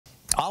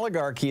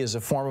Oligarchy is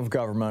a form of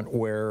government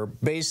where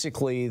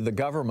basically the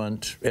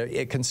government,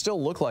 it can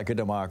still look like a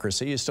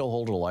democracy, you still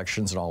hold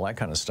elections and all that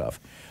kind of stuff,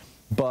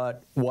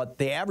 but what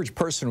the average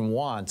person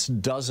wants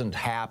doesn't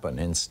happen.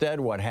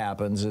 Instead, what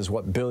happens is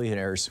what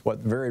billionaires, what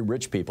very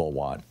rich people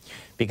want,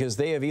 because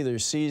they have either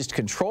seized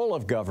control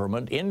of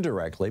government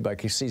indirectly by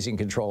seizing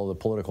control of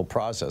the political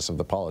process of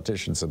the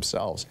politicians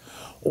themselves,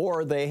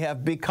 or they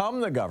have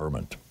become the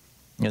government.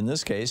 In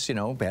this case, you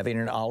know, having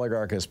an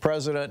oligarch as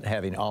president,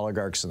 having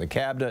oligarchs in the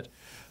cabinet,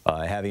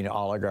 having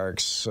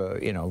oligarchs,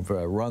 you know,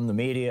 run the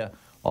media,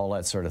 all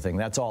that sort of thing.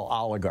 That's all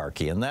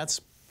oligarchy, and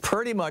that's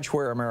pretty much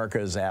where America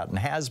is at and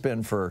has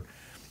been for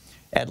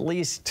at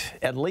least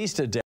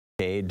a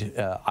decade.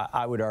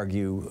 I would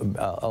argue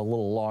a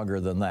little longer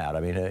than that. I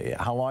mean,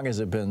 how long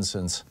has it been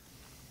since,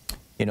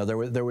 you know,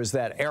 there was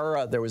that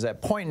era, there was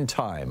that point in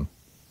time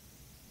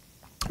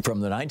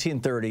from the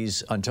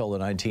 1930s until the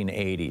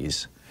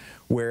 1980s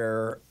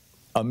where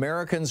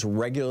Americans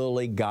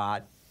regularly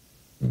got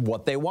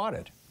what they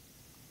wanted.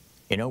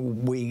 You know,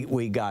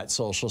 we got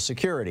Social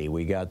Security,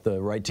 we got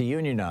the right to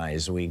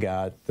unionize, we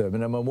got the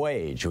minimum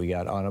wage, we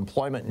got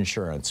unemployment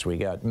insurance, we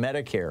got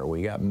Medicare,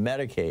 we got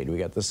Medicaid, we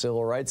got the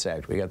Civil Rights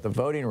Act, we got the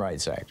Voting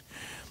Rights Act.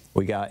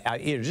 We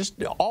got, you know,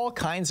 just all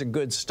kinds of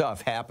good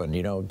stuff happened,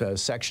 you know,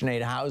 Section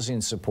 8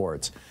 housing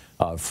supports,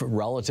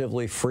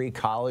 relatively free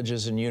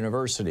colleges and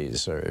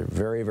universities,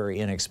 very, very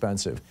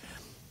inexpensive.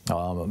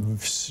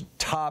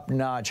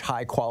 Top-notch,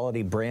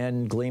 high-quality,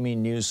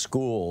 brand-gleaming new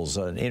schools,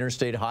 an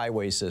interstate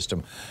highway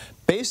system.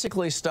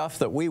 Basically stuff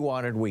that we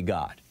wanted, we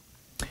got.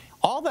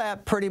 All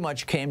that pretty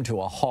much came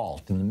to a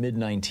halt in the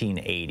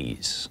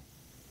mid-1980s.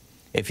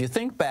 If you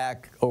think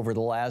back over the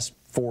last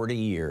 40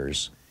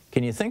 years,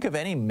 can you think of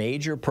any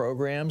major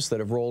programs that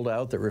have rolled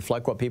out that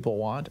reflect what people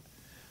want?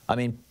 I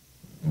mean,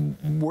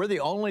 we're the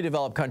only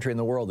developed country in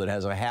the world that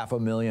has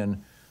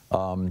 500,000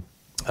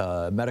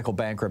 medical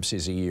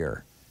bankruptcies a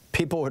year.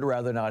 People would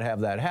rather not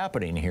have that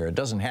happening here. It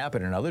doesn't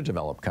happen in other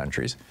developed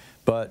countries,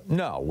 but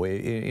no,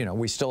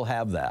 we still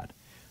have that.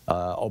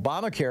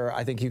 Obamacare,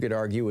 I think you could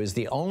argue, is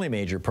the only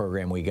major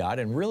program we got,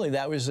 and really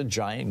that was a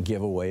giant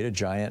giveaway to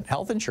giant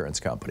health insurance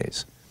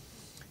companies.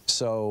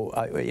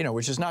 So, you know,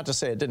 which is not to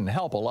say it didn't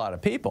help a lot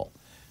of people,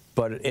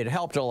 but it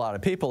helped a lot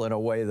of people in a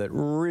way that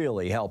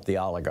really helped the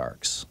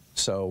oligarchs.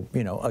 So,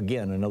 you know,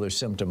 again, another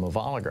symptom of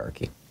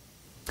oligarchy.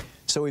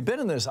 So we've been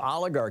in this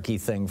oligarchy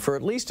thing for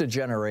at least a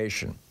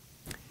generation.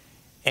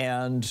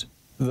 And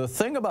the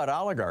thing about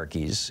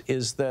oligarchies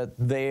is that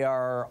they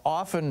are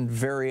often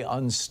very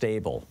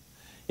unstable.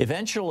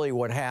 Eventually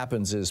what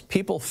happens is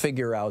people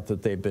figure out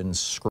that they've been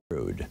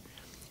screwed.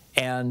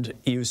 And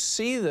you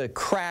see the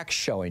cracks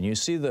showing, you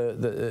see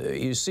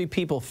you see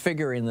people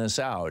figuring this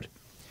out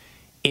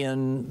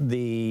in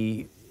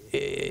the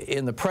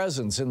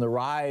presence, in the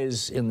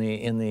rise, in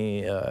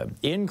the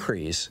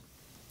increase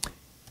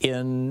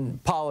in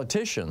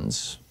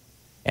politicians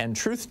and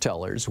truth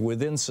tellers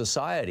within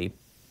society,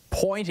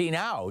 pointing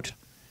out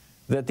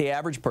that the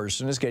average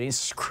person is getting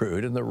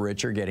screwed and the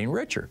rich are getting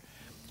richer.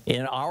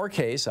 In our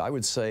case, I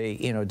would say,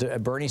 you know,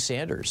 Bernie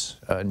Sanders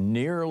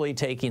nearly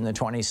taking the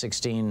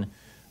 2016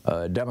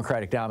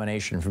 Democratic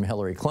nomination from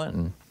Hillary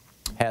Clinton,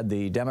 had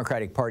the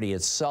Democratic Party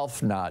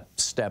itself not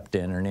stepped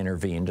in and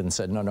intervened and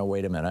said, no,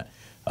 wait a minute,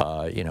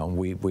 you know,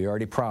 we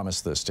already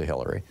promised this to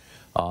Hillary.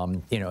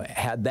 You know,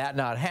 had that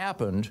not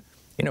happened,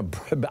 you know,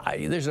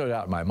 there's no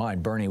doubt in my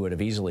mind Bernie would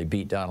have easily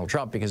beat Donald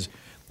Trump, because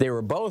they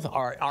were both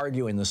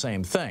arguing the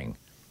same thing,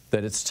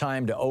 that it's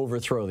time to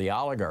overthrow the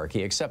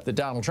oligarchy, except that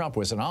Donald Trump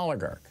was an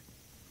oligarch.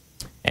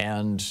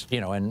 And, you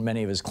know, and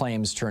many of his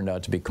claims turned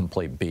out to be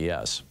complete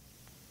BS.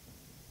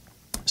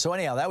 So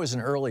anyhow, that was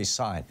an early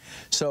sign.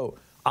 So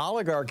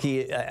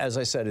oligarchy, as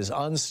I said, is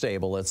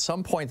unstable. At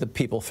some point, the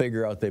people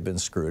figure out they've been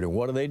screwed. And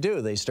what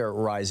do? They start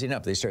rising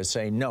up. They start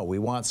saying, no, we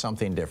want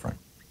something different.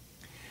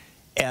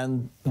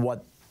 And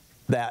what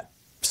that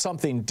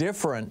something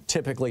different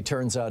typically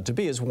turns out to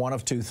be is one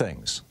of two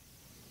things.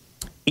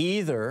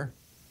 Either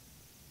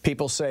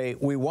people say,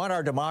 we want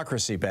our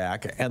democracy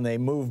back, and they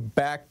move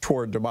back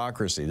toward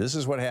democracy. This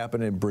is what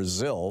happened in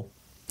Brazil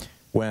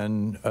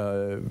when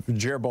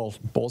Jair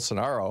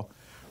Bolsonaro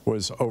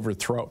was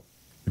overthrown,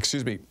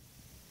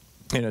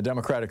 in a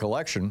democratic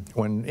election,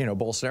 when, you know,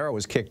 Bolsonaro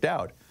was kicked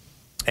out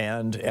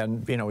and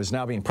you know, is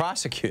now being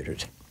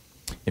prosecuted.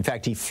 In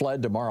fact, he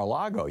fled to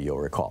Mar-a-Lago, you'll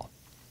recall.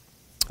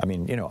 I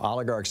mean, you know,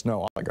 oligarchs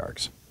know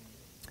oligarchs,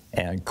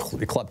 and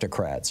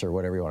kleptocrats, or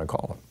whatever you want to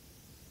call them.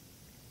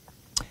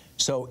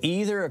 So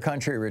either a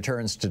country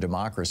returns to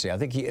democracy. I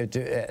think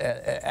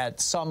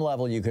at some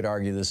level you could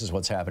argue this is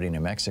what's happening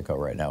in Mexico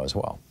right now as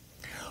well.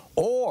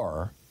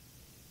 Or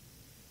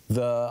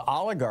the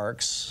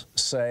oligarchs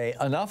say,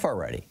 enough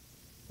already.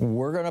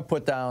 We're going to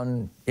put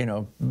down, you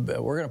know,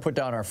 we're going to put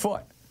down our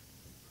foot.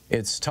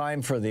 It's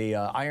time for the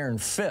iron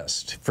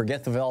fist.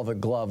 Forget the velvet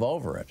glove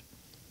over it.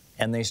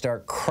 And they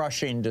start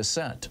crushing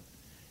dissent,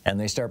 and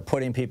they start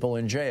putting people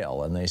in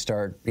jail, and they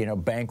start, you know,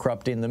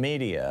 bankrupting the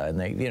media, and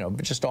they, you know,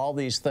 just all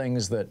these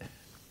things that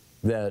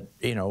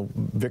you know,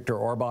 Viktor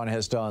Orban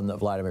has done, that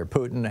Vladimir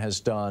Putin has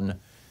done,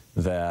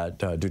 that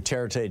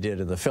Duterte did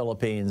in the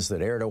Philippines,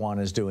 that Erdogan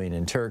is doing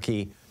in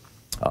Turkey.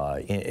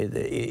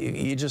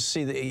 You just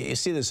see you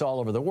see this all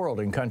over the world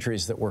in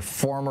countries that were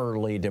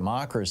formerly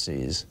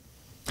democracies,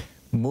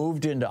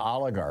 moved into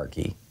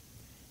oligarchy,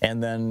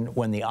 and then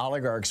when the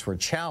oligarchs were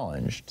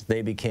challenged,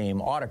 they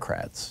became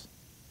autocrats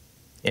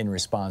in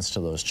response to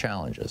those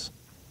challenges.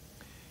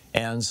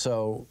 And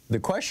so the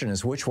question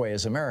is, which way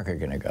is America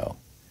going to go?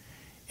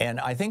 And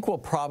I think we'll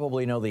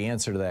probably know the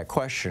answer to that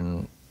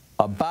question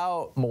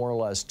about more or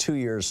less 2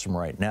 years from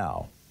right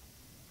now.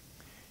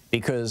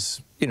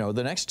 Because, you know,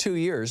 the next 2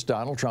 years,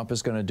 Donald Trump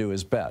is going to do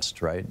his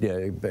best, right?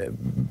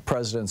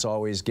 Presidents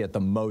always get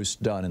the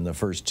most done in the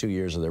first 2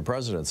 years of their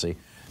presidency,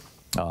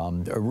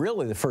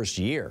 really the first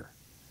year.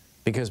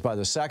 Because by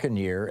the second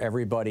year,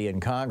 everybody in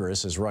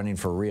Congress is running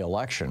for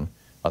re-election.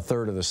 A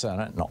third of the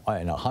Senate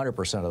and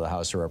 100% of the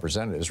House of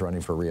Representatives running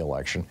for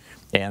re-election,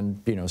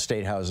 and, you know,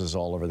 state houses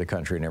all over the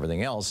country and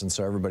everything else. And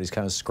so everybody's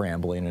kind of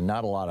scrambling, and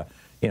not a lot of,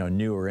 you know,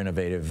 new or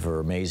innovative or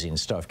amazing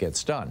stuff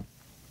gets done.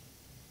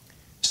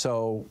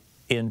 So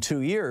in 2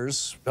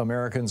 years,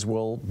 Americans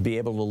will be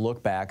able to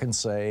look back and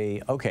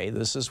say, okay,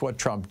 this is what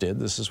Trump did,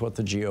 this is what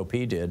the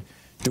GOP did.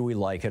 Do we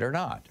like it or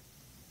not?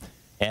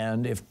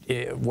 And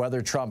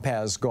whether Trump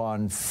has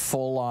gone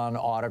full-on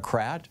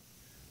autocrat,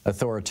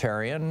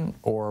 authoritarian,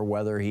 or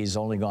whether he's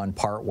only gone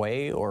part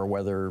way, or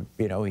whether,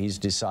 you know, he's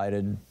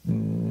decided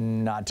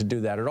not to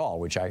do that at all,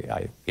 which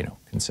I you know,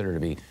 consider to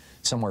be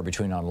somewhere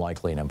between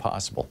unlikely and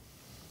impossible.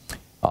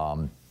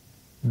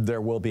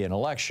 There will be an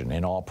election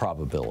in all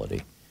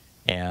probability,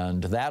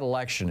 and that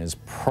election is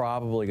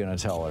probably going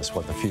to tell us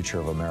what the future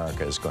of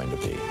America is going to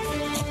be.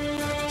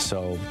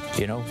 So,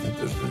 you know,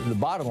 the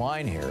bottom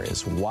line here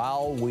is,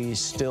 while we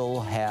still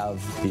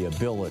have the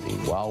ability,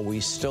 while we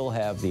still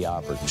have the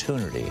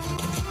opportunity,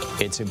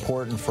 it's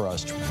important for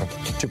us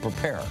to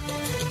prepare,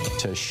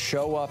 to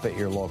show up at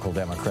your local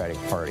Democratic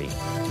Party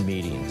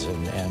meetings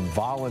and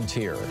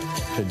volunteer,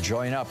 to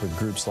join up with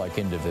groups like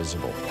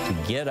Indivisible, to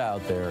get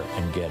out there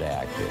and get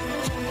active.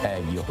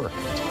 And you're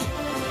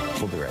right.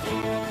 We'll be right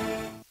back.